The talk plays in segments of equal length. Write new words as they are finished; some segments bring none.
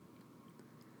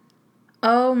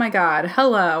Oh my God.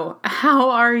 Hello. How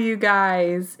are you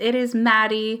guys? It is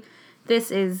Maddie.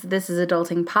 This is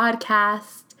Adulting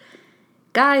Podcast.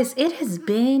 Guys, it has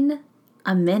been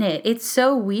a minute. It's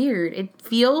so weird. It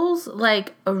feels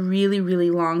like a really, really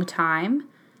long time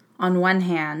on one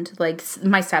hand. Like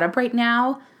my setup right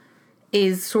now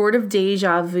is sort of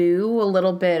deja vu, a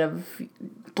little bit of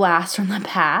blast from the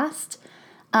past,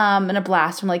 and a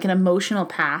blast from like an emotional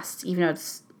past, even though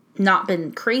it's not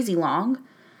been crazy long.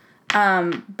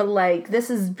 But like this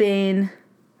has been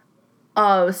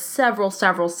a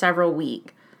several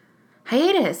week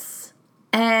hiatus.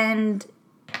 And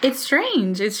it's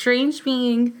strange. It's strange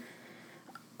being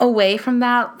away from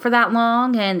that for that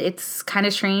long, and it's kind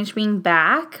of strange being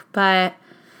back, but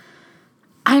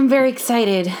I'm very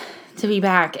excited to be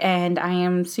back, and I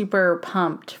am super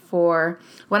pumped for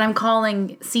what I'm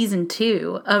calling season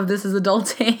 2 of This Is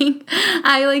Adulting.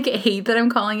 I hate that I'm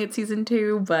calling it season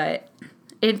 2, but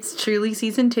it's truly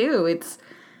season 2. It's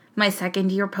my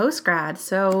second year post-grad,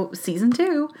 so season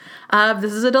 2 of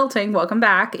This Is Adulting. Welcome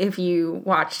back. If you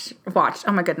watched,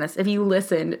 oh my goodness, if you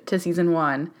listened to season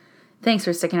 1, thanks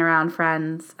for sticking around,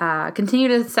 friends. Continue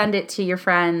to send it to your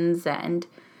friends and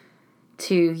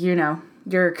to,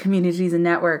 your communities and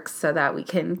networks so that we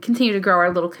can continue to grow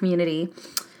our little community.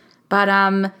 But,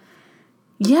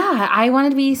 yeah, I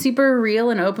wanted to be super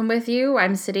real and open with you.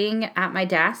 I'm sitting at my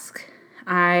desk.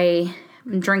 I'm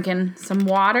drinking some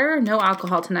water, no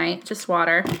alcohol tonight, just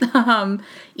water.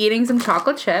 Eating some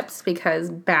chocolate chips because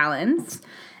balance.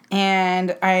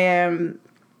 And I am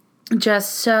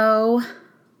just I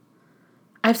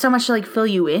have so much to fill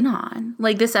you in on.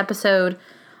 This episode,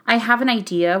 I have an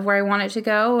idea of where I want it to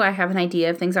go. I have an idea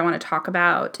of things I want to talk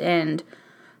about and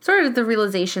sort of the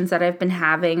realizations that I've been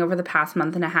having over the past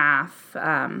month and a half.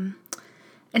 And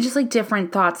just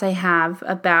different thoughts I have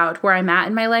about where I'm at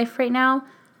in my life right now.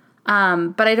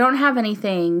 But I don't have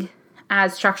anything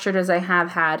as structured as I have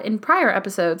had in prior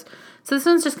episodes. So this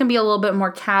one's just going to be a little bit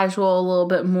more casual, a little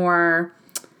bit more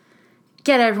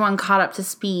get everyone caught up to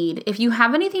speed. If you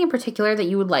have anything in particular that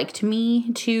you would like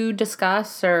me to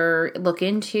discuss or look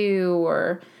into,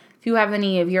 or if you have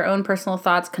any of your own personal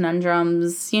thoughts,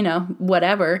 conundrums,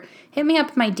 whatever, hit me up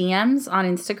in my DMs on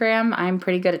Instagram. I'm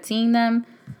pretty good at seeing them.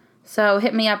 So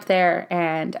hit me up there,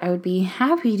 and I would be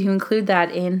happy to include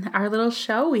that in our little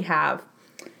show we have.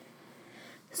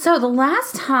 So the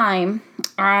last time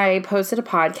I posted a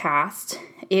podcast,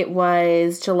 it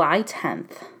was July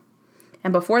 10th.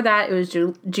 And before that, it was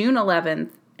June 11th.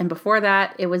 And before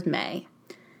that, it was May.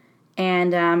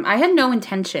 And I had no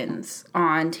intentions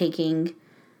on taking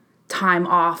time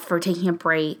off or taking a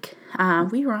break.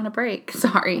 We were on a break,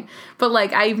 sorry. But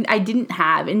I didn't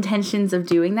have intentions of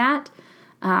doing that.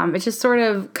 It just sort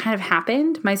of kind of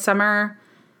happened. My summer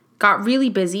got really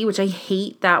busy, which I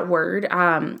hate that word.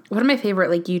 One of my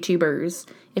favorite YouTubers,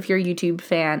 if you're a YouTube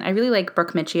fan, I really like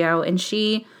Brooke Miccio, and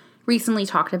she recently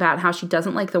talked about how she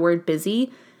doesn't like the word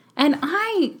busy, and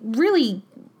I really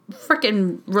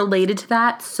freaking related to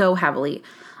that so heavily.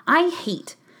 I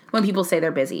hate when people say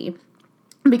they're busy,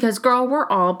 because girl, we're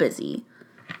all busy.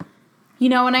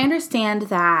 And I understand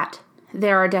that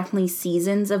there are definitely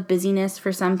seasons of busyness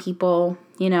for some people.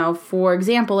 For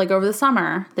example, over the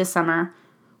summer, this summer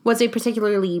was a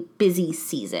particularly busy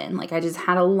season. I just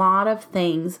had a lot of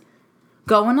things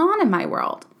going on in my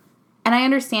world. And I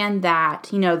understand that,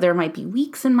 there might be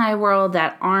weeks in my world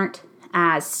that aren't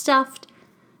as stuffed.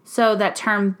 So that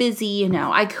term busy,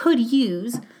 I could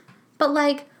use. But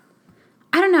I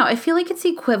don't know. I feel like it's the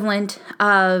equivalent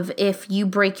of if you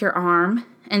break your arm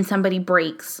and somebody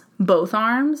breaks both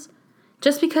arms.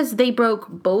 Just because they broke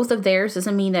both of theirs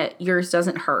doesn't mean that yours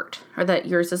doesn't hurt or that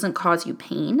yours doesn't cause you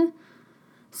pain.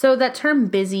 So that term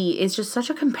busy is just such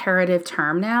a comparative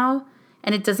term now.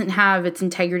 And it doesn't have its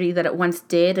integrity that it once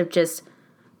did of just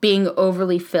being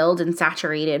overly filled and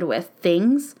saturated with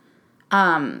things.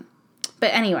 But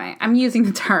anyway, I'm using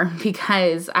the term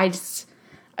because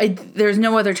there's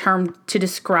no other term to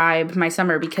describe my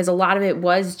summer, because a lot of it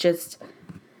was just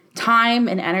time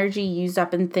and energy used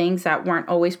up in things that weren't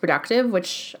always productive,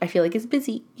 which I feel like is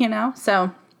busy,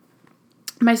 So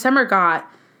my summer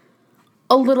got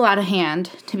a little out of hand,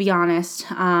 to be honest.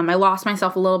 I lost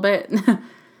myself a little bit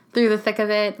through the thick of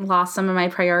it, lost some of my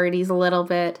priorities a little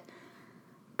bit.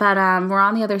 But we're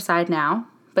on the other side now.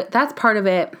 But that's part of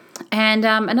it. And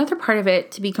another part of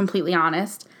it, to be completely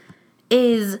honest,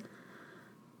 is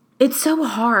it's so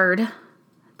hard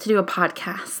to do a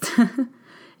podcast.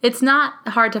 It's not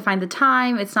hard to find the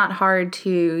time. It's not hard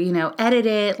to, edit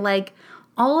it.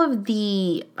 All of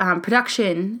the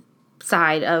production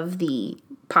side of the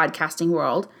podcasting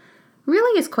world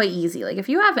really is quite easy. If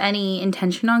you have any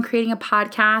intention on creating a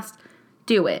podcast,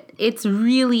 do it. It's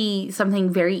really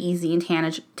something very easy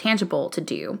and tangible to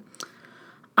do.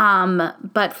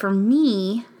 But for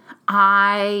me,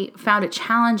 I found it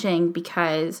challenging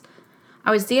because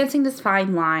I was dancing this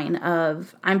fine line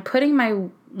of I'm putting my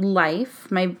life,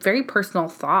 my very personal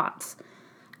thoughts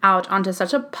out onto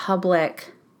such a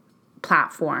public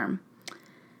platform.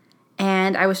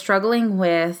 And I was struggling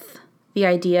with the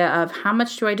idea of how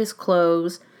much do I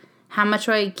disclose? How much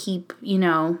do I keep,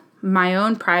 my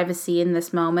own privacy in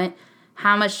this moment?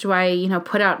 How much do I,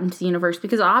 put out into the universe?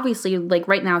 Because obviously, like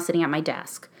right now, sitting at my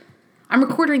desk, I'm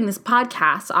recording this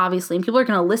podcast, obviously, and people are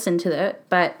going to listen to it,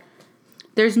 but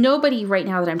there's nobody right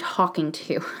now that I'm talking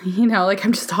to,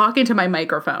 I'm just talking to my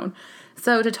microphone.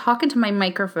 So to talk into my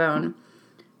microphone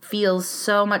feels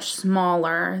so much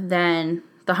smaller than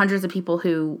the hundreds of people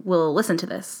who will listen to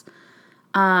this.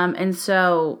 And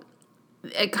so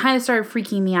it kind of started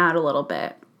freaking me out a little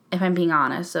bit, if I'm being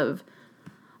honest,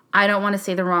 I don't want to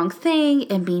say the wrong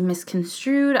thing and be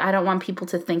misconstrued. I don't want people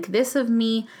to think this of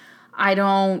me. I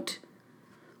don't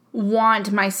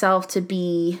want myself to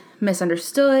be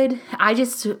misunderstood.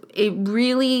 It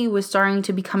really was starting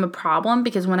to become a problem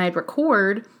because when I'd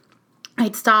record,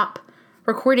 I'd stop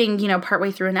recording,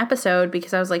 partway through an episode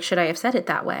because I was like, should I have said it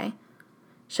that way?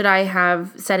 Should I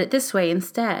have said it this way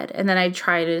instead? And then I'd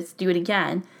try to do it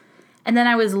again. And then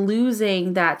I was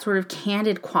losing that sort of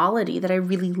candid quality that I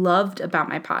really loved about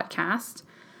my podcast.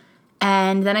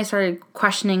 And then I started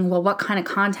questioning, well, what kind of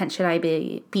content should I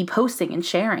be posting and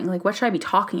sharing? Like, what should I be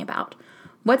talking about?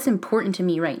 What's important to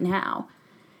me right now?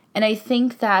 And I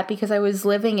think that because I was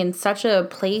living in such a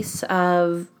place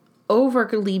of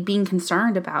overly being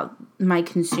concerned about my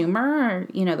consumer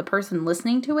or, the person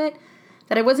listening to it,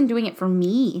 that I wasn't doing it for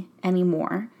me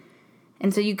anymore.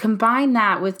 And so you combine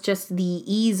that with just the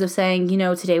ease of saying,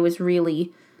 today was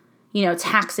really,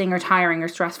 taxing or tiring or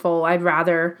stressful. I'd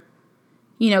rather,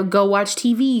 go watch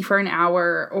TV for an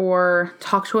hour or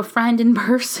talk to a friend in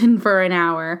person for an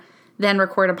hour than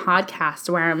record a podcast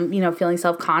where I'm, feeling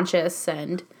self-conscious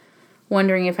and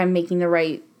wondering if I'm making the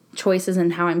right choices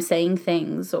in how I'm saying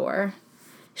things or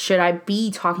should I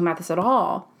be talking about this at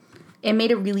all. It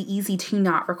made it really easy to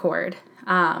not record.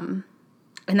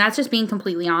 And that's just being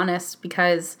completely honest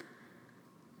because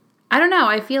I don't know.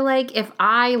 I feel like if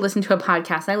I listen to a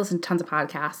podcast, I listen to tons of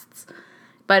podcasts,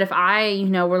 but if I,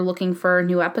 were looking for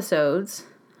new episodes,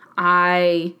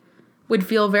 I would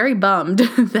feel very bummed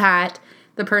that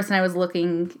the person I was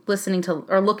looking to listen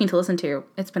to,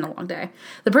 it's been a long day.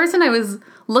 The person I was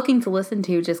looking to listen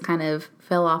to just kind of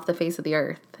fell off the face of the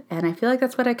earth. And I feel like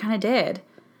that's what I kind of did.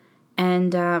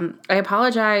 And I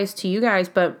apologize to you guys,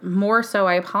 but more so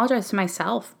I apologize to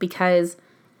myself because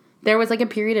there was like a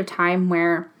period of time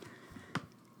where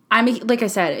I'm, like I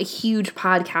said, a huge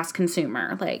podcast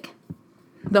consumer. Like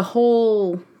the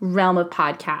whole realm of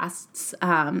podcasts.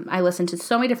 I listen to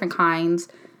so many different kinds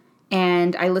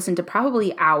and I listen to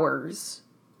probably hours,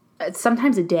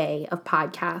 sometimes a day of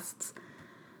podcasts.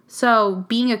 So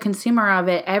being a consumer of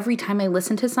it, every time I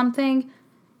listen to something,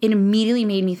 it immediately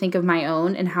made me think of my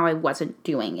own and how I wasn't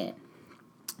doing it.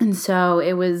 And so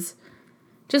it was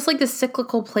just like this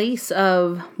cyclical place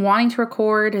of wanting to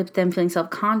record, then feeling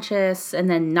self-conscious,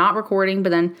 and then not recording, but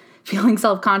then feeling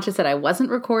self-conscious that I wasn't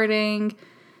recording.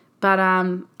 But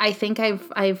I think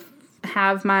I've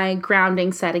have my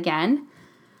grounding set again.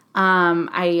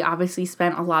 I obviously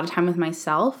spent a lot of time with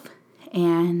myself,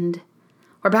 and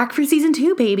we're back for season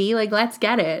 2, baby. Like, let's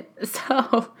get it.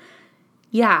 So,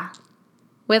 yeah.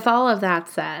 With all of that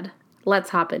said,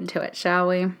 let's hop into it, shall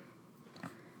we?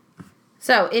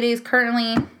 So, it is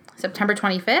currently September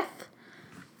 25th.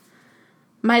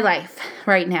 My life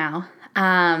right now.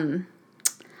 I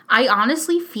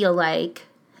honestly feel like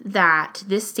that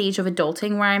this stage of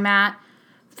adulting where I'm at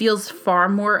feels far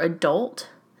more adult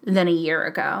than a year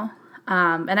ago.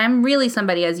 And I'm really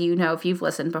somebody, as you know, if you've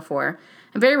listened before,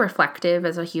 I'm very reflective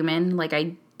as a human. Like,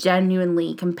 I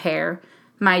genuinely compare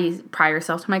my prior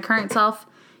self to my current self,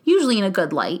 usually in a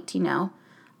good light,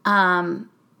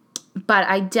 but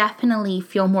I definitely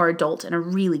feel more adult in a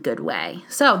really good way.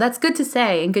 So that's good to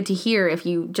say and good to hear if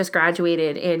you just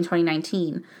graduated in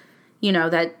 2019,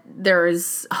 that there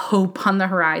is hope on the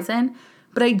horizon.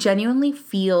 But I genuinely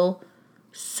feel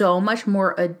so much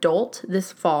more adult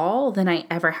this fall than I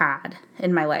ever had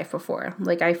in my life before.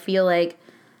 Like, I feel like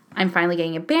I'm finally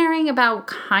getting a bearing about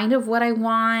kind of what I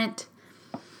want,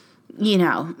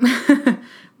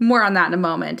 more on that in a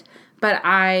moment. But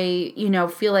I,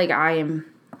 feel like I am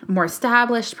more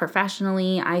established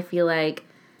professionally. I feel like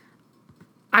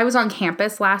I was on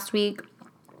campus last week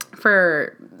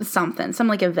for some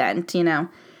like event,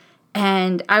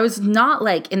 And I was not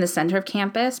like in the center of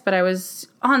campus, but I was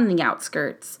on the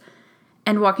outskirts.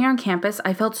 And walking around campus,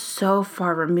 I felt so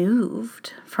far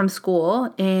removed from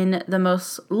school in the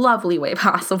most lovely way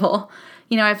possible.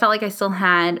 You know, I felt like I still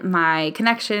had my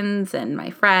connections and my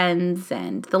friends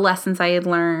and the lessons I had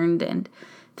learned and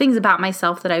things about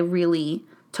myself that I really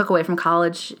took away from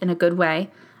college in a good way.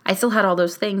 I still had all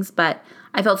those things, but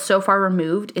I felt so far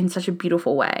removed in such a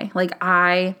beautiful way. Like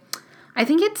I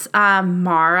think it's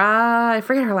Mara, I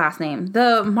forget her last name,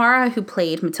 the Mara who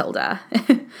played Matilda,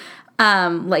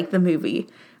 like the movie.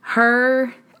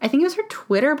 I think it was her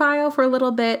Twitter bio for a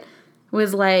little bit,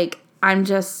 was like, I'm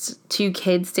just two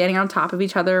kids standing on top of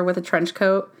each other with a trench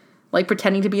coat, like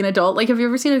pretending to be an adult. Like, have you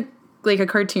ever seen a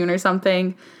cartoon or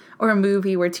something, or a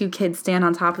movie where two kids stand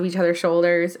on top of each other's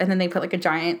shoulders and then they put like a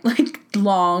giant, like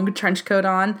long trench coat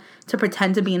on to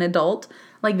pretend to be an adult?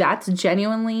 Like, that's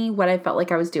genuinely what I felt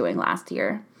like I was doing last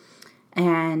year.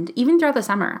 And even throughout the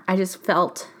summer, I just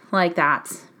felt like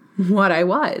that's what I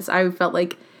was. I felt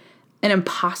like an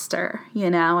imposter, you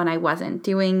know, and I wasn't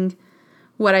doing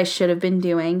what I should have been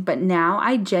doing. But now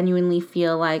I genuinely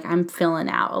feel like I'm filling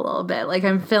out a little bit. Like,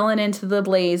 I'm filling into the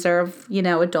blazer of, you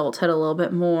know, adulthood a little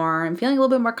bit more. I'm feeling a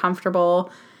little bit more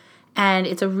comfortable. And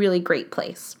it's a really great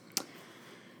place.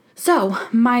 So,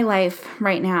 my life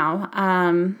right now,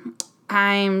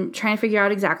 I'm trying to figure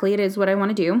out exactly what I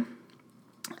want to do.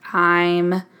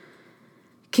 I'm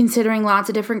considering lots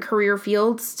of different career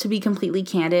fields, to be completely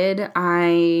candid.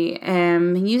 I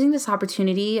am using this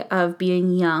opportunity of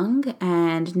being young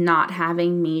and not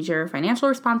having major financial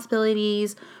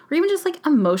responsibilities or even just like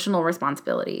emotional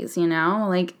responsibilities, you know?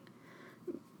 Like,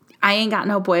 I ain't got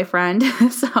no boyfriend.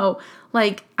 So,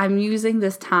 like, I'm using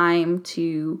this time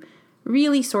to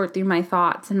really sort through my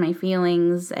thoughts and my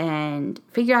feelings and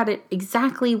figure out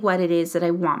exactly what it is that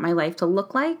I want my life to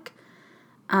look like.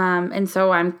 And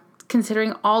so I'm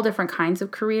considering all different kinds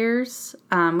of careers,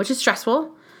 which is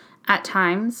stressful at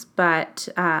times, but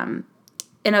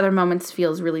in other moments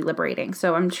feels really liberating.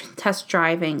 So I'm test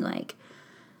driving like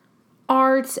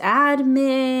arts,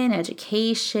 admin,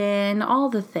 education, all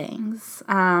the things.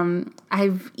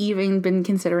 I've even been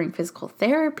considering physical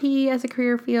therapy as a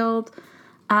career field.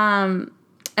 And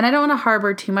I don't want to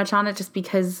harbor too much on it just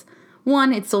because,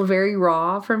 one, it's still very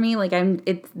raw for me. Like,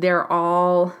 they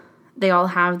all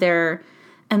have their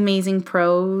amazing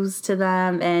pros to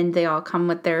them, and they all come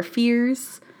with their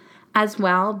fears as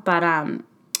well. But I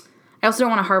also don't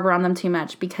want to harbor on them too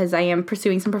much because I am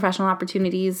pursuing some professional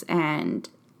opportunities, and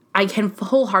I can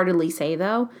wholeheartedly say,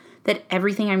 though, that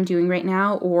everything I'm doing right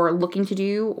now or looking to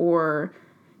do or,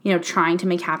 you know, trying to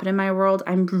make happen in my world,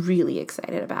 I'm really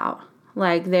excited about.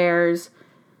 Like, it's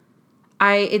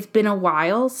been a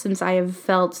while since I have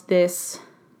felt this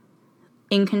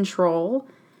in control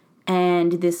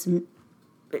and this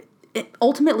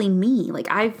ultimately me.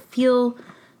 Like, I feel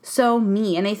so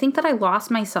me. And I think that I lost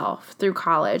myself through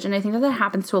college. And I think that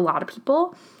happens to a lot of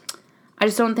people. I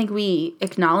just don't think we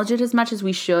acknowledge it as much as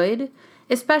we should,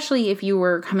 especially if you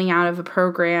were coming out of a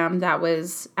program that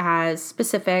was as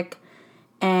specific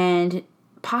and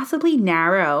possibly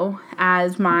narrow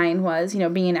as mine was, you know,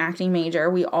 being an acting major.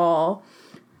 We all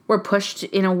were pushed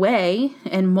in a way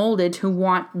and molded to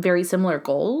want very similar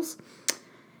goals.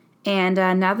 And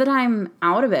now that I'm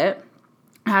out of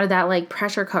that like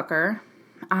pressure cooker,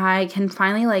 I can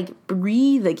finally like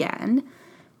breathe again.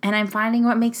 And I'm finding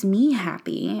what makes me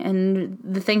happy and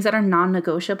the things that are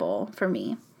non-negotiable for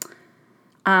me.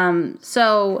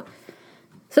 So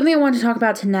something I wanted to talk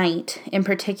about tonight in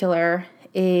particular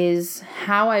is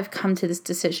how I've come to this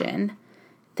decision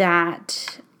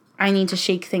that I need to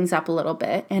shake things up a little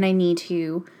bit and I need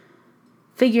to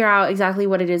figure out exactly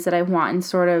what it is that I want and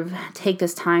sort of take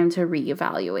this time to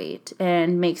reevaluate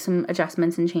and make some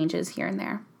adjustments and changes here and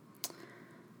there.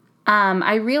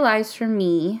 I realized for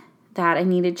me that I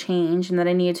needed change and that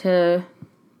I needed to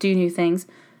do new things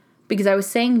because I was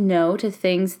saying no to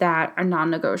things that are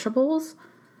non-negotiables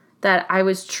that I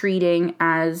was treating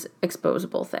as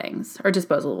disposable things,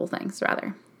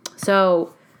 rather.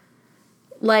 So,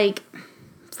 like,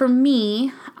 for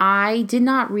me, I did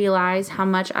not realize how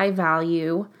much I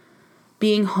value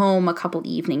being home a couple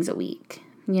evenings a week,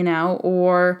 you know,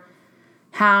 or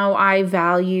how I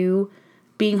value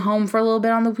being home for a little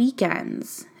bit on the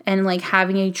weekends and, like,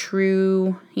 having a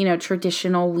true, you know,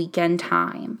 traditional weekend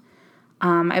time.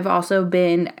 I've also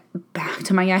been back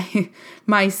to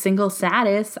my single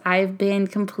status. I've been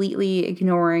completely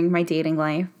ignoring my dating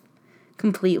life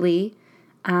completely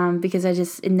because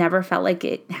it never felt like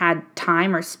it had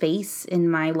time or space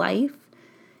in my life.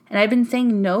 And I've been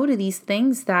saying no to these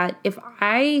things that if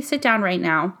I sit down right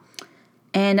now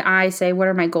and I say, what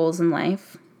are my goals in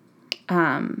life?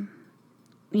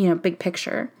 big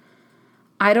picture.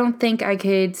 I don't think I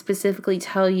could specifically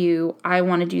tell you I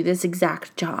want to do this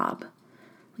exact job.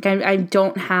 Like I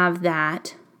don't have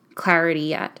that clarity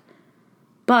yet.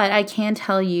 But I can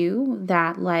tell you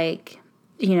that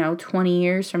 20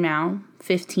 years from now,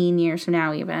 15 years from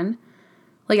now even,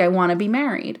 I want to be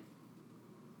married.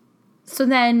 So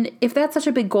then if that's such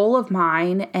a big goal of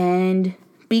mine, and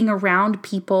being around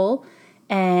people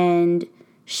and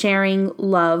sharing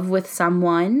love with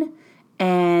someone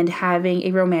and having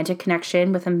a romantic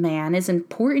connection with a man is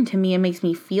important to me and makes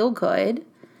me feel good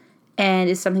and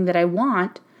is something that I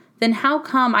want, then how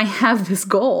come I have this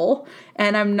goal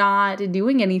and I'm not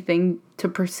doing anything to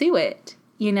pursue it,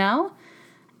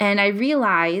 And I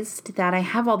realized that I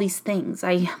have all these things.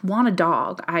 I want a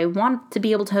dog. I want to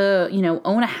be able to,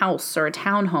 own a house or a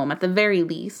townhome at the very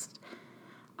least.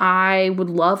 I would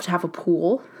love to have a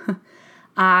pool.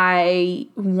 I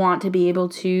want to be able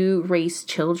to raise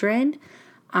children.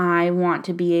 I want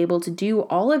to be able to do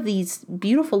all of these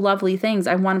beautiful, lovely things.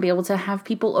 I want to be able to have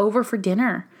people over for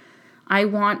dinner. I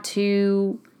want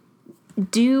to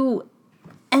do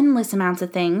endless amounts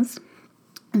of things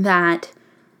that,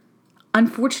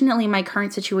 unfortunately, my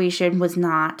current situation was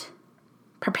not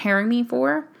preparing me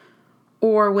for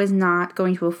or was not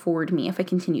going to afford me if I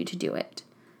continued to do it.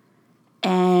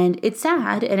 And it's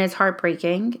sad and it's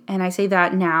heartbreaking. And I say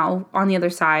that now on the other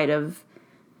side of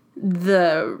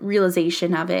the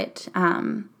realization of it.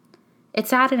 It's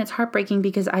sad and it's heartbreaking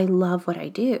because I love what I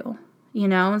do,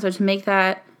 And so to make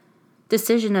that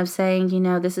decision of saying,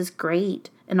 this is great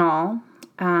and all,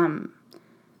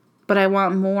 but I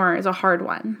want more is a hard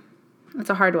one.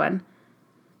 It's a hard one.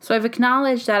 So I've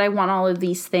acknowledged that I want all of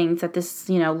these things that this,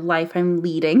 life I'm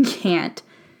leading can't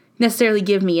necessarily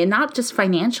give me, and not just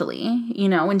financially,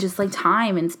 and just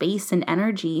time and space and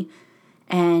energy.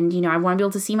 And, I want to be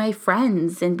able to see my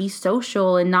friends and be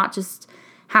social and not just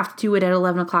have to do it at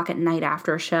 11 o'clock at night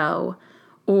after a show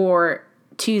or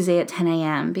Tuesday at 10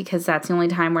 a.m. because that's the only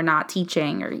time we're not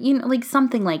teaching or,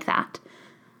 something like that.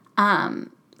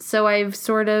 So I've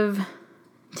sort of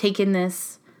taken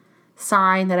this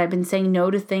sign that I've been saying no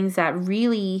to things that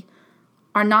really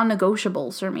are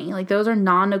non-negotiables for me. Those are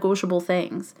non-negotiable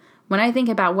things. When I think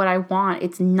about what I want,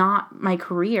 it's not my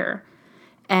career.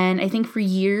 And I think for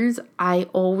years, I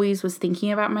always was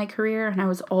thinking about my career, and I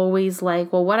was always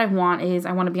like, well, what I want is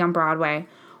I want to be on Broadway,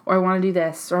 or I want to do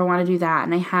this, or I want to do that.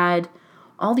 And I had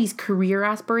all these career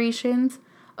aspirations,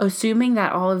 assuming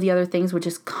that all of the other things would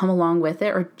just come along with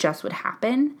it or just would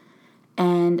happen.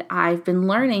 And I've been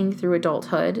learning through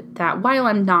adulthood that while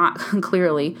I'm not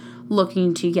clearly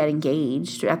looking to get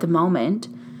engaged at the moment,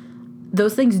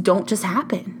 those things don't just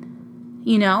happen.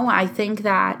 I think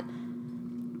that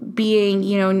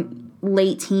being,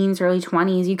 late teens, early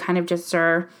 20s, you kind of just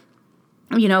are,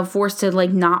 forced to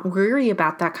not worry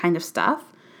about that kind of stuff,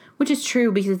 which is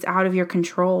true because it's out of your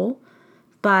control.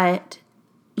 But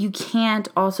you can't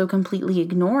also completely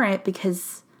ignore it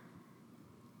because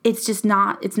it's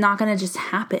not going to just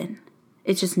happen.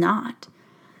 It's just not.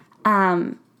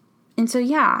 And so,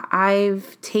 yeah,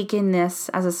 I've taken this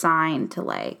as a sign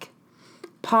to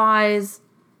pause,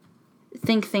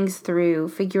 think things through,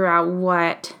 figure out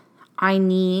what I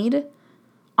need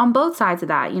on both sides of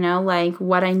that,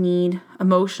 what I need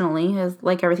emotionally is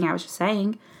everything I was just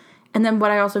saying. And then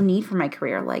what I also need for my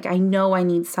career. I know I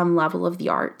need some level of the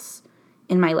arts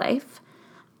in my life.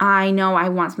 I know I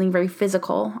want something very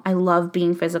physical. I love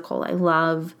being physical.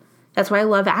 That's why I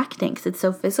love acting, because it's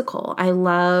so physical. I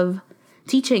love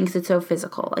teaching because it's so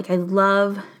physical. I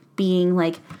love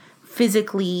being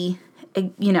physically,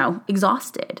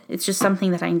 exhausted. It's just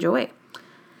something that I enjoy.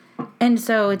 And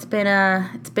so it's been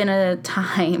a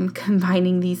time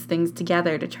combining these things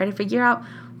together to try to figure out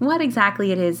what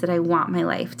exactly it is that I want my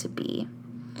life to be.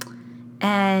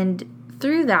 And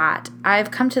through that, I've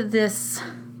come to this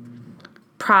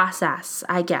process,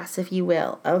 I guess, if you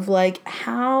will, of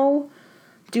how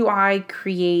do I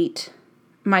create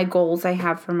my goals I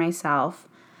have for myself?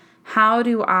 How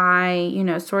do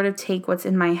I, sort of take what's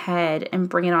in my head and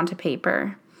bring it onto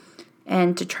paper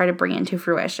and to try to bring it into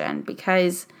fruition?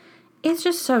 Because it's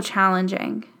just so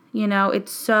challenging.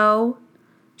 It's so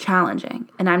challenging.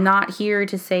 And I'm not here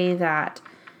to say that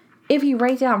if you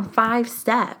write down 5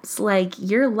 steps,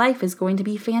 your life is going to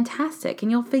be fantastic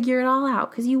and you'll figure it all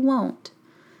out, because you won't.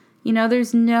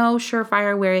 There's no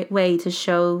surefire way to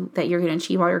show that you're going to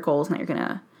achieve all your goals and that you're going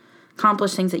to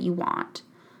accomplish things that you want.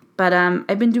 But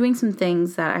I've been doing some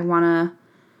things that I want to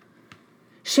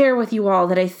share with you all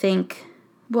that I think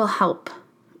will help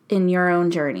in your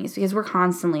own journeys, because we're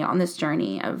constantly on this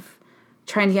journey of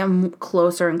trying to get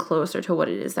closer and closer to what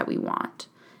it is that we want.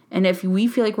 And if we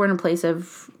feel like we're in a place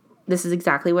of, this is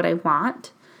exactly what I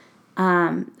want,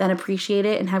 then appreciate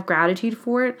it and have gratitude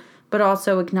for it, but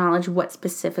also acknowledge what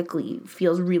specifically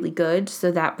feels really good so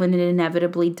that when it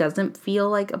inevitably doesn't feel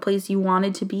like a place you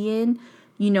wanted to be in,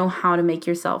 you know how to make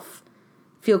yourself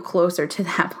feel closer to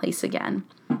that place again.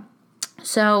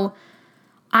 So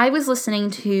I was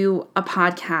listening to a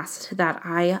podcast that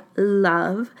I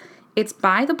love. It's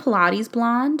by the Pilates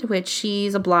Blonde, which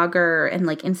she's a blogger and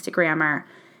like Instagrammer.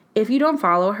 If you don't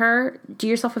follow her, do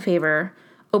yourself a favor.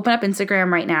 Open up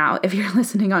Instagram right now if you're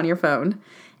listening on your phone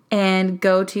and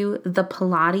go to the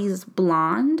Pilates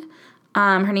Blonde.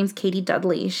 Her name's Katie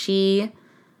Dudley. She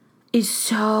is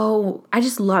so, I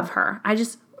just love her.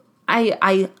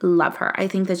 I love her. I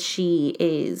think that she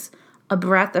is a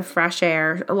breath of fresh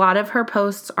air. A lot of her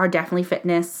posts are definitely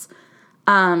fitness.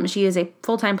 She is a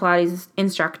full-time Pilates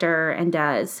instructor and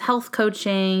does health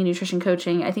coaching, nutrition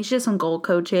coaching. I think she does some goal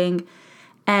coaching.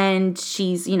 And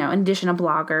she's, in addition, a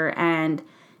blogger. And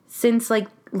since like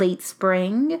late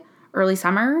spring, early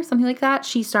summer, something like that,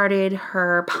 she started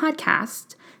her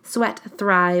podcast, Sweat,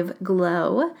 Thrive,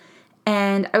 Glow.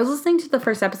 And I was listening to the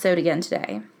first episode again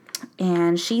today.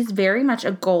 And she's very much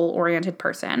a goal-oriented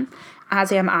person,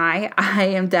 as am I. I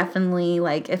am definitely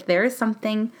like, if there is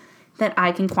something that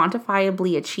I can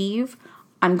quantifiably achieve,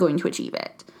 I'm going to achieve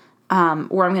it. Or I'm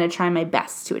going to try my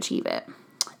best to achieve it.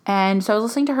 And so I was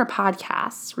listening to her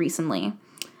podcast recently,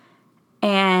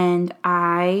 and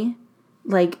I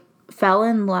like fell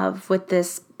in love with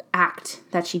this act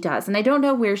that she does. And I don't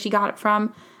know where she got it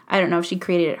from. I don't know if she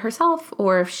created it herself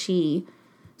or if she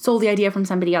stole the idea from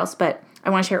somebody else, but I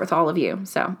want to share it with all of you.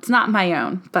 So it's not my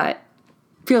own, but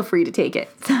feel free to take it.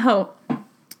 So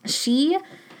she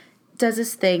does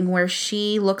this thing where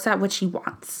she looks at what she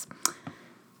wants.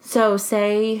 So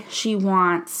say she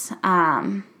wants,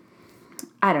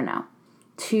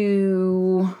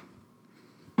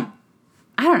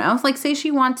 like say she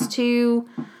wants to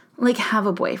like have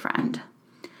a boyfriend.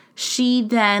 She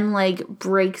then like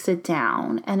breaks it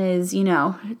down and is,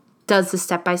 does the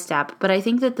step by step. But I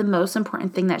think that the most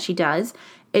important thing that she does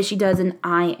is she does an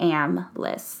I am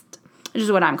list, which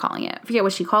is what I'm calling it. I forget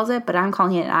what she calls it, but I'm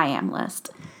calling it an I am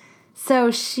list. So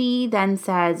she then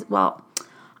says, well,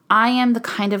 I am the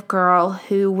kind of girl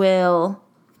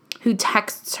who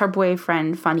texts her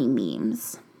boyfriend funny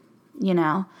memes,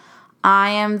 I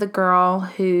am the girl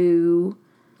who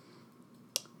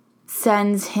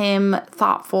sends him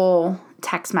thoughtful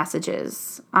text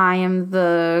messages. I am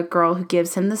the girl who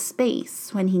gives him the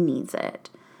space when he needs it.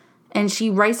 And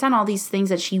she writes down all these things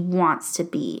that she wants to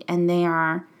be, and they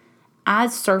are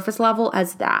as surface level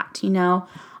as that,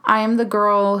 I am the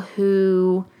girl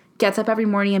who gets up every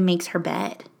morning and makes her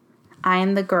bed. I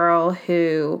am the girl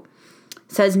who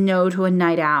says no to a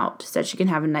night out so that she can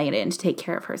have a night in to take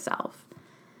care of herself.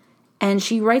 And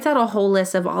she writes out a whole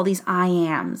list of all these I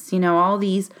ams, all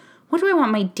these, what do I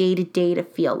want my day-to-day to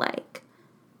feel like?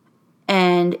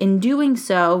 And in doing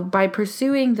so, by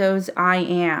pursuing those I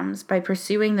ams, by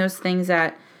pursuing those things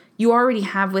that you already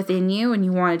have within you and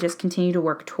you want to just continue to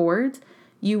work towards,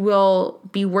 you will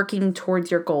be working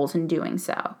towards your goals in doing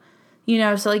so.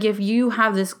 So like if you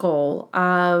have this goal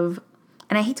of,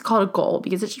 and I hate to call it a goal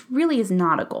because it really is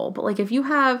not a goal, but like if you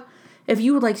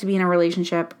would like to be in a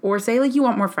relationship, or say like you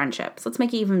want more friendships, let's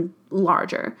make it even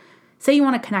larger. Say you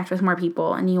want to connect with more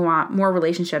people and you want more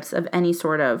relationships of any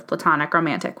sort of platonic,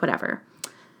 romantic, whatever.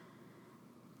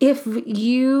 If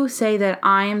you say that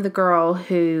I am the girl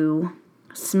who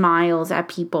smiles at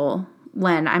people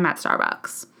when I'm at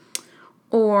Starbucks,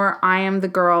 or I am the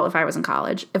girl, if I was in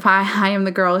college, I am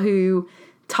the girl who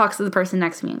talks to the person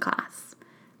next to me in class.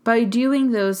 By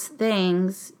doing those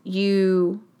things,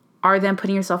 you are then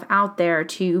putting yourself out there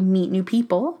to meet new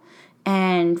people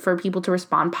and for people to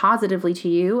respond positively to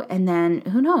you. And then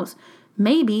who knows,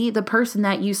 maybe the person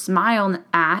that you smile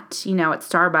at, at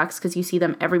Starbucks, because you see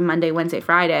them every Monday, Wednesday,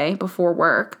 Friday before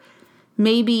work,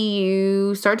 maybe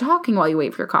you start talking while you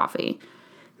wait for your coffee.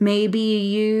 Maybe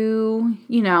you,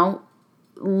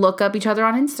 look up each other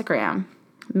on Instagram.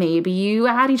 Maybe you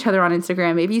add each other on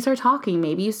Instagram. Maybe you start talking.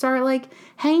 Maybe you start like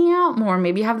hanging out more.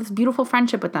 Maybe you have this beautiful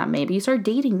friendship with them. Maybe you start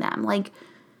dating them. Like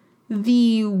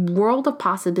the world of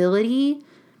possibility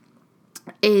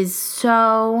is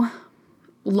so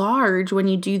large when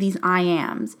you do these I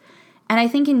ams. And I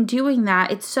think in doing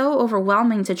that, it's so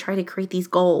overwhelming to try to create these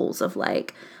goals of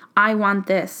like, I want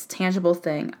this tangible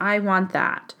thing. I want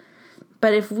that.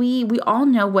 But if we all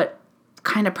know what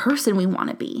kind of person we want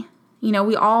to be.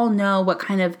 We all know what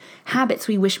kind of habits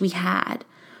we wish we had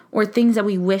or things that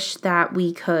we wish that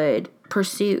we could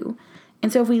pursue.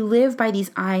 And so if we live by these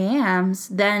I ams,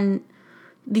 then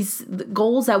these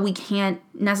goals that we can't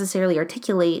necessarily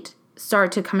articulate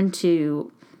start to come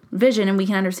into vision, and we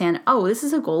can understand, oh, this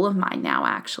is a goal of mine now,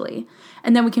 actually.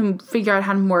 And then we can figure out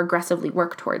how to more aggressively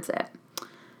work towards it.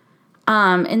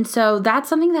 And so that's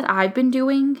something that I've been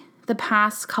doing the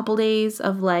past couple days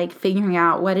of like figuring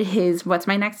out what it is, what's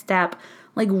my next step,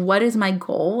 like what is my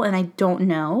goal, and I don't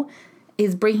know,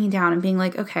 is breaking down and being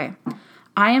like, okay,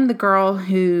 I am the girl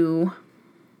who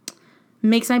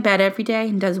makes my bed every day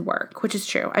and does work, which is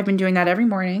true. I've been doing that every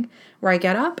morning where I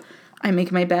get up, I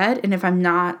make my bed, and if I'm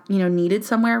not, needed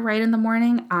somewhere right in the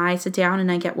morning, I sit down and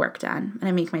I get work done and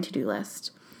I make my to-do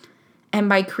list. And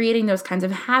by creating those kinds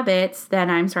of habits, then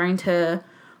I'm starting to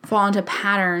fall into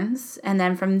patterns. And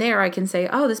then from there, I can say,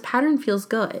 oh, this pattern feels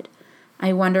good.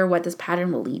 I wonder what this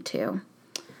pattern will lead to.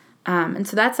 And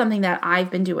so that's something that I've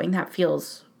been doing that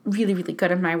feels really, really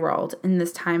good in my world in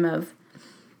this time of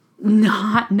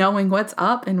not knowing what's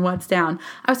up and what's down.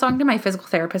 I was talking to my physical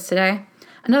therapist today.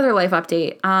 Another life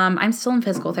update. I'm still in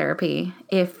physical therapy.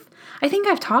 I think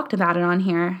I've talked about it on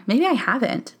here. Maybe I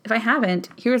haven't. If I haven't,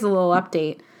 here's a little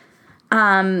update.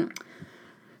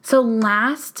 So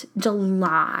last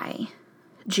July,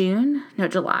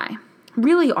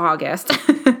 really August,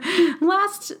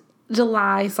 last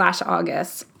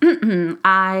July/August,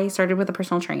 I started with a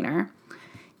personal trainer.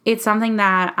 It's something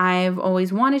that I've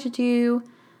always wanted to do.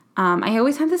 I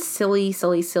always had this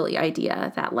silly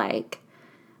idea that like,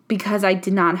 because I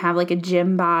did not have like a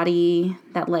gym body,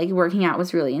 that like working out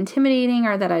was really intimidating,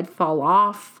 or that I'd fall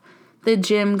off the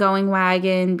gym going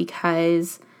wagon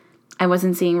because I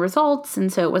wasn't seeing results,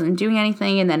 and so it wasn't doing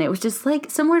anything. And then it was just like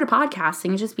similar to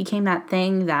podcasting. It just became that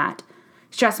thing that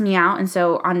stressed me out. And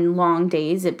so on long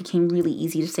days, it became really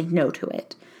easy to say no to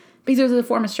it because it was a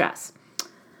form of stress.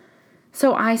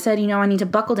 So I said, I need to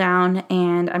buckle down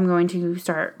and I'm going to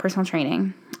start personal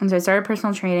training. And so I started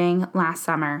personal training last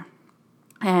summer.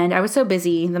 And I was so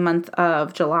busy the month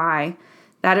of July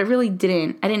that I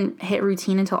didn't hit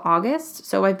routine until August.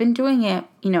 So I've been doing it,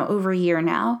 over a year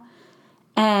now.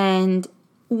 And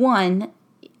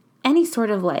any sort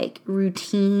of like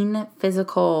routine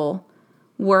physical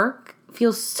work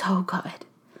feels so good.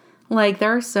 Like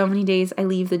there are so many days I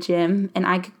leave the gym and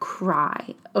I could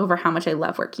cry over how much I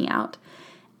love working out.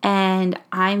 And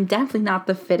I'm definitely not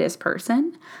the fittest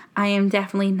person. I am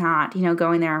definitely not,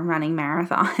 going there and running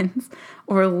marathons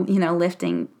or,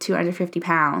 lifting 250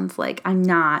 pounds. Like I'm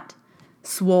not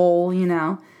swole,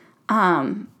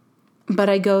 but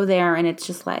I go there and it's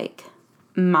just like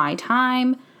my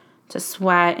time to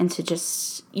sweat and to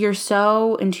just, you're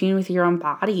so in tune with your own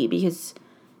body because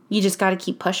you just got to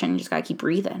keep pushing. You just got to keep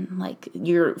breathing. Like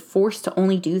you're forced to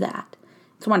only do that.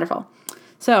 It's wonderful.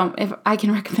 So if I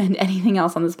can recommend anything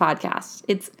else on this podcast,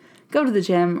 it's go to the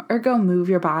gym or go move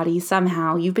your body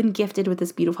somehow. You've been gifted with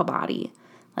this beautiful body.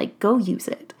 Like go use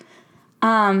it.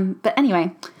 But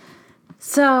anyway,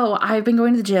 so I've been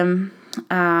going to the gym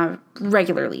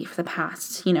regularly for the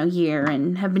past, year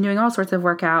and have been doing all sorts of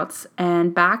workouts.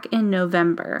 And back in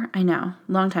November, I know,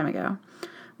 long time ago,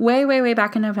 way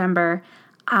back in November,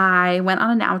 I went on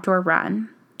an outdoor run.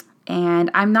 And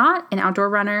I'm not an outdoor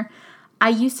runner. I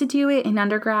used to do it in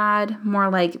undergrad, more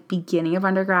like beginning of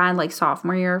undergrad, like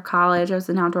sophomore year of college. I was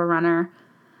an outdoor runner.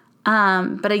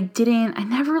 But I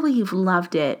never really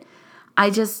loved it.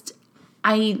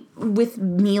 With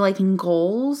me liking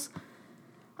goals,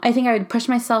 I think I would push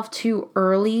myself too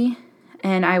early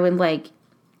and I would like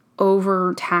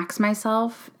overtax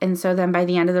myself. And so then by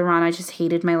the end of the run, I just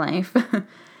hated my life.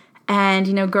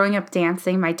 And, growing up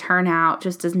dancing, my turnout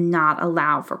just does not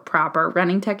allow for proper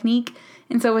running technique.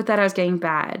 And so with that, I was getting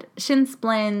bad shin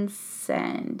splints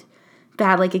and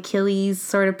bad like Achilles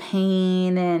sort of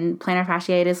pain and plantar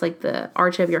fasciitis, like the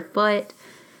arch of your foot.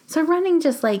 So running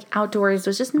just like outdoors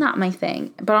was just not my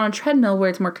thing. But on a treadmill where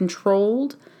it's more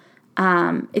controlled,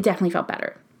 it definitely felt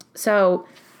better. So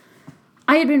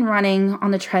I had been running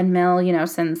on the treadmill,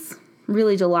 since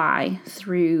really July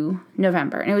through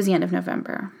November. And it was the end of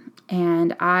November.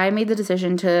 And I made the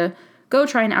decision to go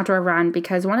try an outdoor run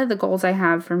because one of the goals I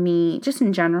have for me, just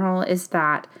in general, is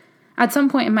that at some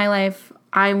point in my life,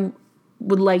 I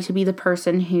would like to be the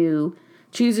person who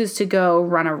chooses to go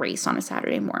run a race on a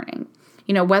Saturday morning.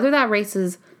 Whether that race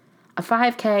is a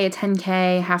 5K, a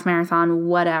 10K, half marathon,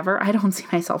 whatever. I don't see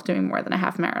myself doing more than a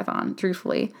half marathon,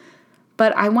 truthfully.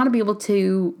 But I want to be able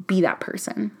to be that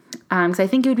person because I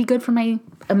think it would be good for my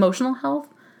emotional health.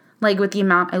 Like with the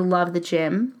amount I love the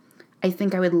gym, I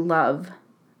think I would love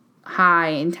high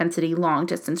intensity, long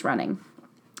distance running.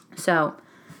 So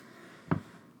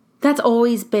that's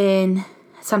always been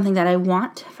something that I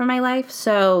want for my life.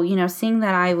 So, seeing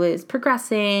that I was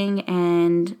progressing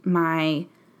and my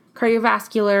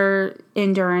cardiovascular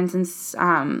endurance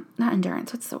and, not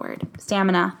endurance, what's the word?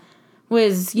 Stamina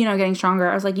was, getting stronger.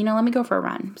 I was like, let me go for a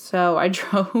run. So I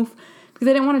drove because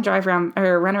I didn't want to drive around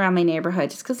or run around my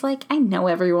neighborhood just because, I know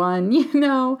everyone,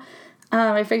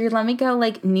 I figured let me go,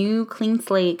 new, clean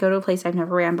slate, go to a place I've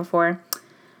never ran before.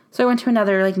 So I went to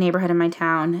another, neighborhood in my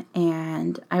town,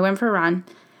 and I went for a run.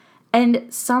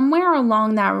 And somewhere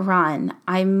along that run,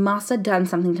 I must have done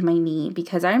something to my knee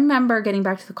because I remember getting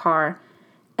back to the car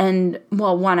and,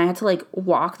 one, I had to,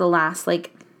 walk the last, I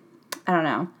don't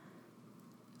know,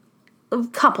 a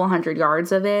couple hundred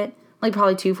yards of it,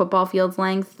 probably 2 football fields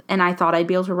length, and I thought I'd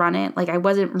be able to run it. I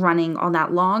wasn't running all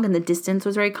that long, and the distance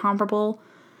was very comparable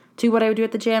to what I would do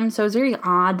at the gym, so it was very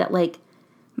odd that,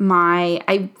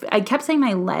 I kept saying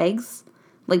my legs,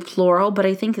 plural, but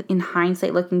I think in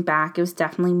hindsight, looking back, it was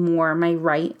definitely more my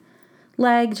right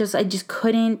leg. I just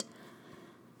couldn't,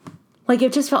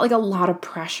 it just felt like a lot of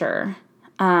pressure,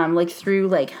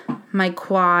 through, my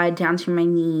quad down to my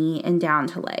knee and down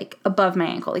to, above my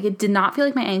ankle. It did not feel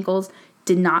like my ankles,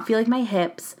 did not feel like my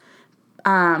hips,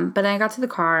 but I got to the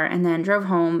car and then drove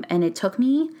home, and it took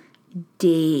me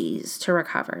days to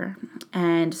recover,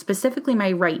 and specifically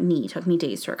my right knee took me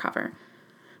days to recover.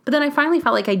 But then I finally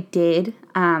felt like I did,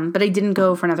 but I didn't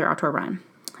go for another outdoor run.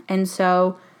 And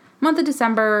so, month of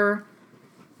December,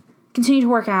 continued to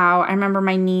work out. I remember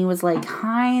my knee was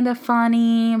kind of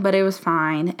funny, but it was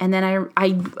fine. And then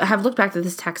I have looked back to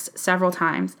this text several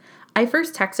times. I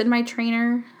first texted my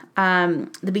trainer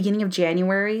the beginning of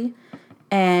January,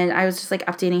 and I was just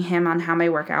updating him on how my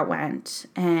workout went.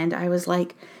 And I was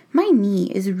like, my knee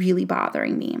is really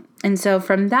bothering me. And so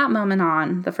from that moment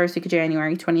on, the first week of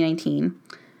January 2019,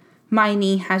 my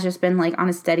knee has just been on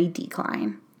a steady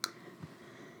decline.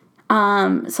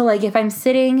 So if I'm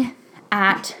sitting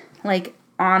at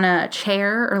on a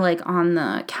chair or on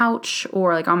the couch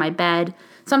or on my bed,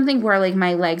 something where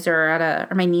my legs are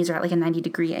or my knees are at a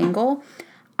 90-degree angle,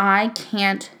 I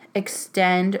can't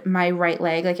extend my right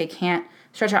leg. I can't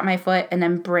stretch out my foot and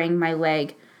then bring my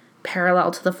leg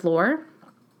parallel to the floor.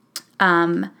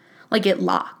 It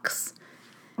locks.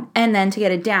 And then to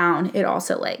get it down, it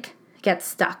also gets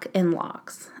stuck in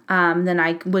locks. Then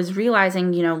I was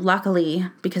realizing, luckily,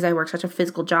 because I work such a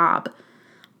physical job,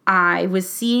 I was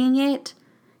seeing it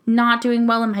not doing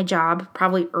well in my job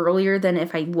probably earlier than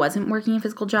if I wasn't working a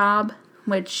physical job,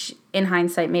 which in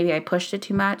hindsight, maybe I pushed it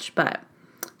too much, but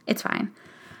it's fine.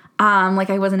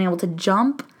 I wasn't able to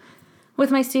jump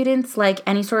with my students,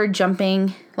 any sort of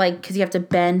jumping, because you have to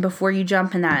bend before you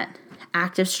jump, and that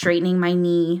active straightening my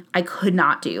knee, I could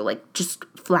not do, just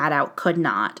flat out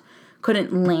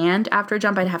couldn't land after a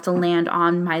jump. I'd have to land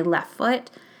on my left foot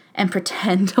and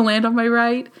pretend to land on my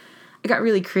right. I got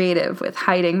really creative with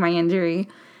hiding my injury.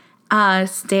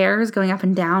 Stairs going up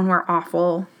and down were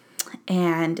awful,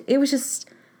 and it was just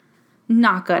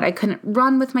not good. I couldn't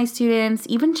run with my students,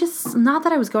 even just, not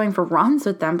that I was going for runs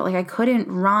with them, but I couldn't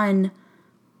run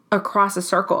across a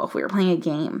circle if we were playing a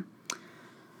game.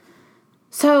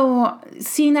 So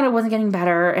seeing that it wasn't getting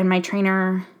better, and my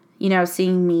trainer,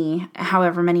 seeing me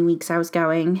however many weeks I was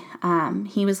going,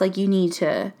 he was like, you need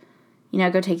to,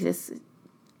 go take this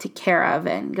care of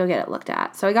and go get it looked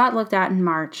at. So I got looked at in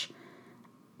March,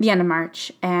 the end of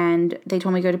March, and they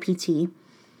told me to go to PT.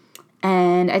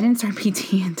 And I didn't start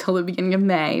PT until the beginning of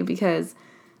May because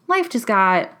life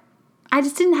I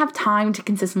just didn't have time to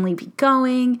consistently be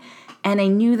going. And I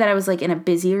knew that I was in a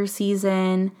busier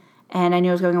season, and I knew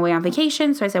I was going away on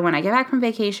vacation. So I said, when I get back from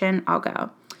vacation, I'll go.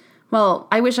 Well,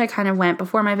 I wish I kind of went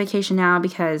before my vacation now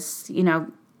because,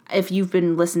 if you've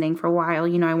been listening for a while,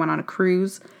 I went on a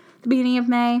cruise at the beginning of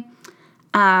May.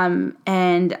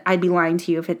 And I'd be lying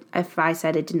to you if I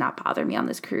said it did not bother me on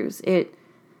this cruise. It,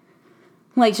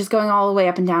 just going all the way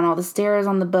up and down all the stairs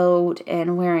on the boat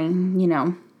and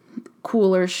wearing,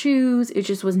 cooler shoes, it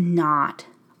just was not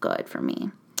good for me.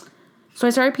 So I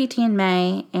started PT in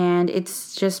May, and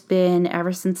it's just been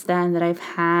ever since then that I've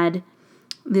had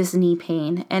this knee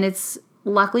pain. And it's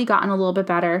luckily gotten a little bit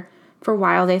better. For a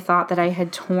while, they thought that I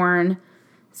had torn.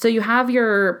 So you have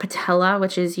your patella,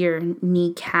 which is your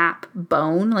kneecap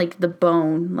bone, the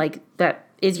bone, that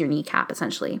is your kneecap,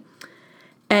 essentially.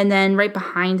 And then right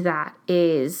behind that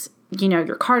is,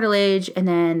 your cartilage, and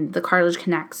then the cartilage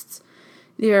connects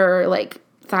your,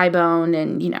 thigh bone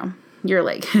and, your,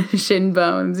 shin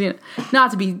bones,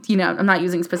 not to be, I'm not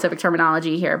using specific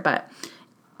terminology here, but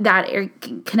that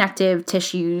connective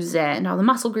tissues and all the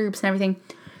muscle groups and everything.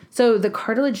 So the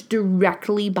cartilage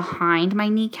directly behind my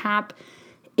kneecap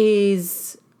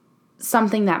is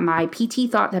something that my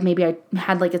PT thought that maybe I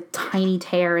had a tiny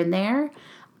tear in there.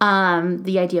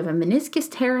 The idea of a meniscus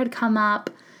tear had come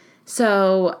up,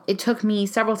 So it took me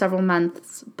several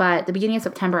months, but the beginning of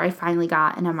September, I finally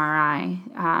got an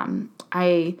MRI.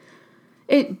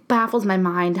 It baffles my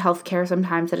mind, healthcare,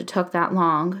 sometimes that it took that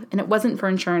long, and it wasn't for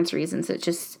insurance reasons. It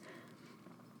just,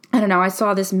 I don't know. I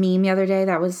saw this meme the other day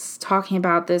that was talking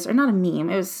about this, or not a meme.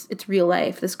 It's real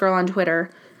life. This girl on Twitter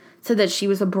said that she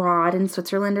was abroad in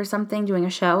Switzerland or something doing a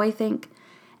show, I think,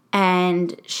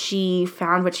 and she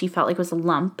found what she felt like was a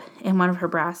lump in one of her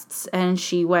breasts, and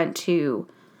she went to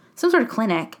some sort of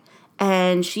clinic,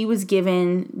 and she was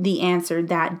given the answer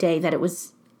that day that it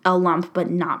was a lump,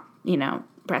 but not,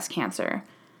 breast cancer.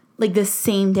 Like the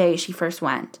same day she first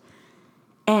went.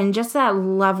 And just that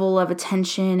level of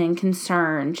attention and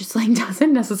concern just like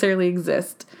doesn't necessarily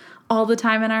exist all the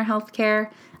time in our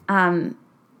healthcare.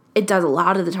 It does a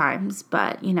lot of the times,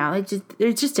 but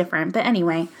it's just different. But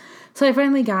anyway, so I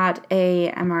finally got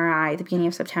a MRI at the beginning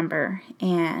of September,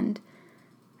 and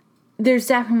there's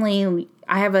definitely,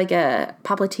 I have like a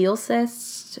popliteal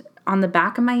cyst on the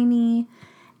back of my knee,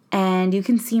 and you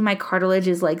can see my cartilage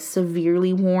is like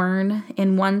severely worn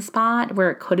in one spot where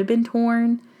it could have been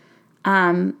torn.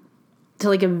 To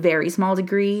like a very small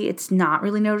degree. It's not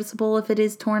really noticeable if it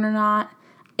is torn or not,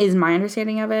 is my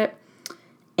understanding of it.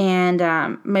 And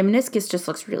my meniscus just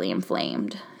looks really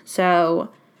inflamed.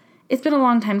 So it's been a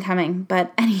long time coming.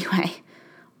 But anyway,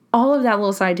 all of that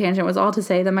little side tangent was all to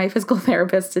say that my physical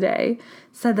therapist today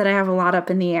said that I have a lot up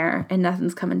in the air and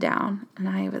nothing's coming down. And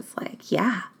I was like,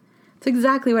 yeah, it's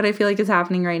exactly what I feel like is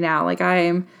happening right now. Like I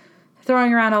am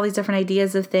throwing around all these different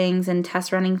ideas of things and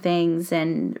test running things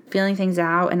and feeling things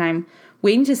out, and I'm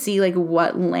waiting to see like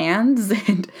what lands,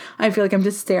 and I feel like I'm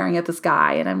just staring at the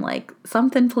sky and I'm like,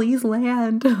 something please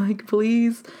land. Like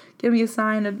please give me a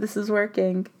sign that this is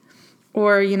working,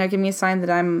 or give me a sign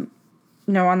that I'm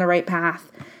on the right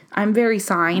path. I'm very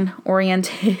sign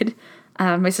oriented.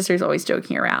 My sister's always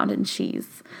joking around, and she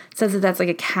says that that's like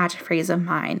a catchphrase of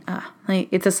mine. Like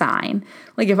it's a sign.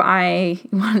 Like if I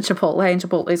want Chipotle and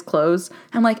Chipotle's closed,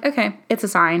 I'm like, okay, it's a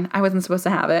sign. I wasn't supposed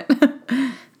to have it.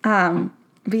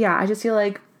 But yeah, I just feel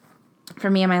like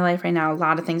for me in my life right now, a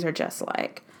lot of things are just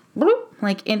like, bloop,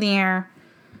 like in the air.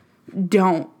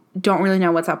 Don't really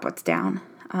know what's up, what's down.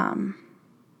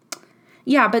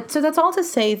 Yeah, but so that's all to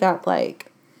say that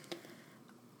like,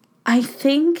 I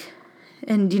think,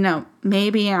 and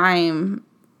maybe I'm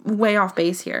way off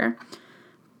base here,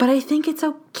 but I think it's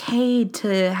okay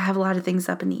to have a lot of things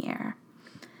up in the air.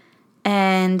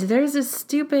 And there's this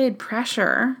stupid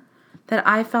pressure that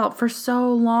I felt for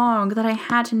so long that I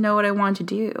had to know what I wanted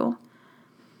to do.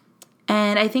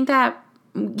 And I think that,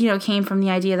 came from the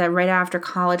idea that right after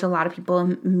college, a lot of people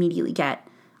immediately get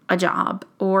a job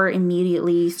or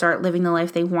immediately start living the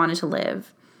life they wanted to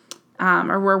live,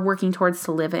 or were working towards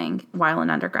to living while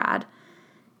in undergrad.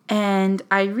 And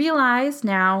I realize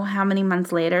now, how many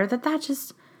months later, that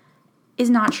just is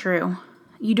not true.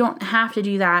 You don't have to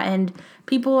do that. And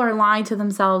people are lying to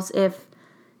themselves if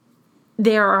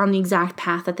they are on the exact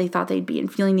path that they thought they'd be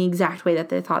and feeling the exact way that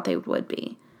they thought they would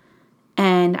be.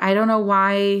 And I don't know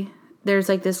why there's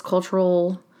like this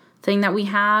cultural thing that we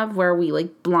have where we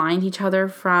like blind each other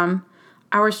from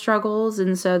our struggles.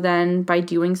 And so then by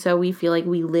doing so, we feel like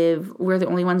we're the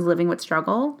only ones living with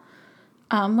struggle.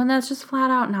 When that's just flat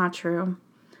out not true.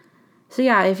 So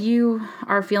yeah, if you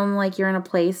are feeling like you're in a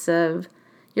place of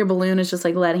your balloon is just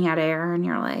like letting out air and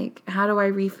you're like, how do I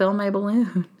refill my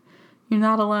balloon? You're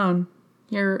not alone.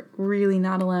 You're really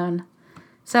not alone.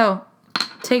 So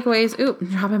takeaways. Ooh, I'm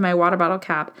dropping my water bottle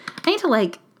cap. I need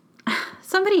to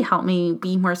somebody help me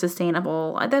be more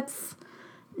sustainable. That's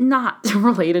not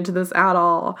related to this at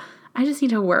all. I just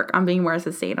need to work on being more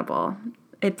sustainable.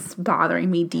 It's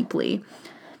bothering me deeply.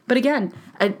 But again,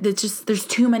 it's just, there's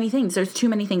too many things. There's too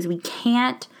many things. We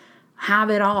can't have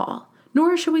it all.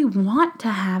 Nor should we want to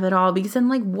have it all, because then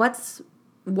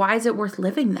why is it worth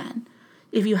living then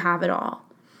if you have it all?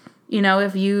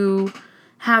 If you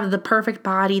have the perfect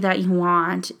body that you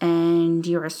want and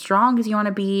you're as strong as you want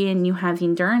to be and you have the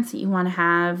endurance that you want to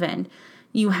have and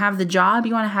you have the job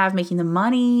you want to have, making the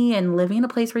money and living in a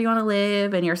place where you want to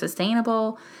live, and you're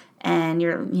sustainable and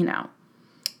you're,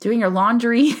 doing your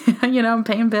laundry,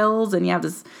 paying bills, and you have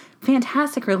this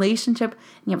fantastic relationship,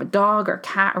 and you have a dog or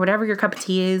cat or whatever your cup of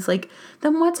tea is,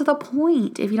 then what's the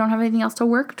point if you don't have anything else to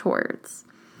work towards?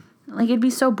 It'd be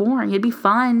so boring. It'd be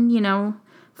fun,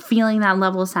 feeling that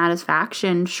level of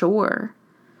satisfaction, sure.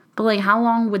 But, how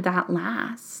long would that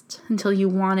last until you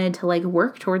wanted to,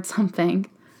 work towards something?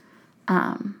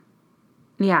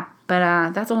 Yeah,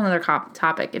 but that's a whole other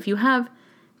topic. If you have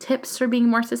tips for being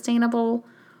more sustainable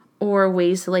or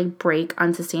ways to, break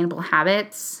unsustainable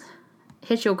habits,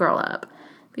 hit your girl up,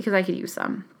 because I could use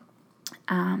some.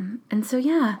 And so,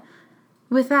 yeah,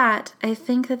 with that, I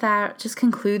think that just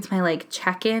concludes my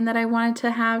check-in that I wanted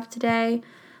to have today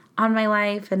on my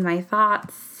life and my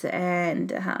thoughts.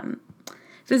 And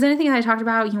if there's anything that I talked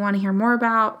about you want to hear more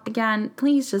about, again,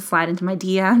 please just slide into my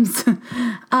DMs.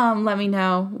 Let me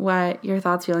know what your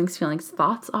thoughts,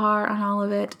 thoughts are on all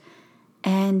of it.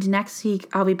 And next week,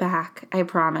 I'll be back. I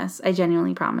promise. I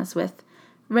genuinely promise, with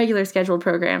regular scheduled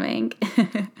programming.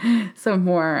 Some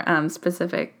more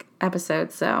specific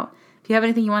episodes. So if you have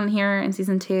anything you want to hear in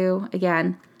season 2,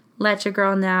 again, let your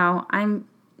girl know. I'm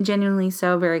genuinely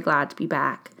so very glad to be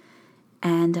back.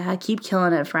 And keep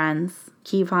killing it, friends.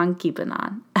 Keep on keeping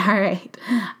on. All right.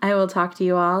 I will talk to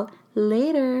you all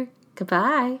later.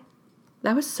 Goodbye.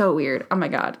 That was so weird. Oh, my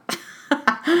God.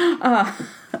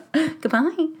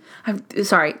 Goodbye. I'm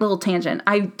sorry, little tangent.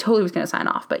 I totally was going to sign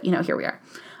off, but, here we are.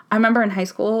 I remember in high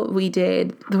school, we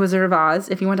did The Wizard of Oz.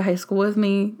 If you went to high school with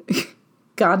me,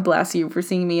 God bless you for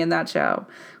seeing me in that show.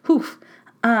 Whew.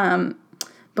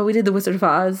 But we did The Wizard of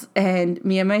Oz, and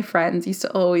me and my friends used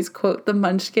to always quote the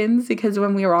Munchkins, because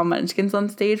when we were all Munchkins on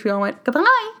stage, we all went,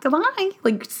 goodbye, goodbye,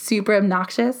 super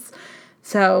obnoxious.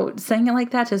 So saying it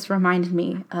like that just reminded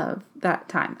me of that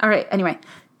time. All right, anyway,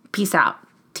 peace out.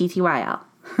 TTYL.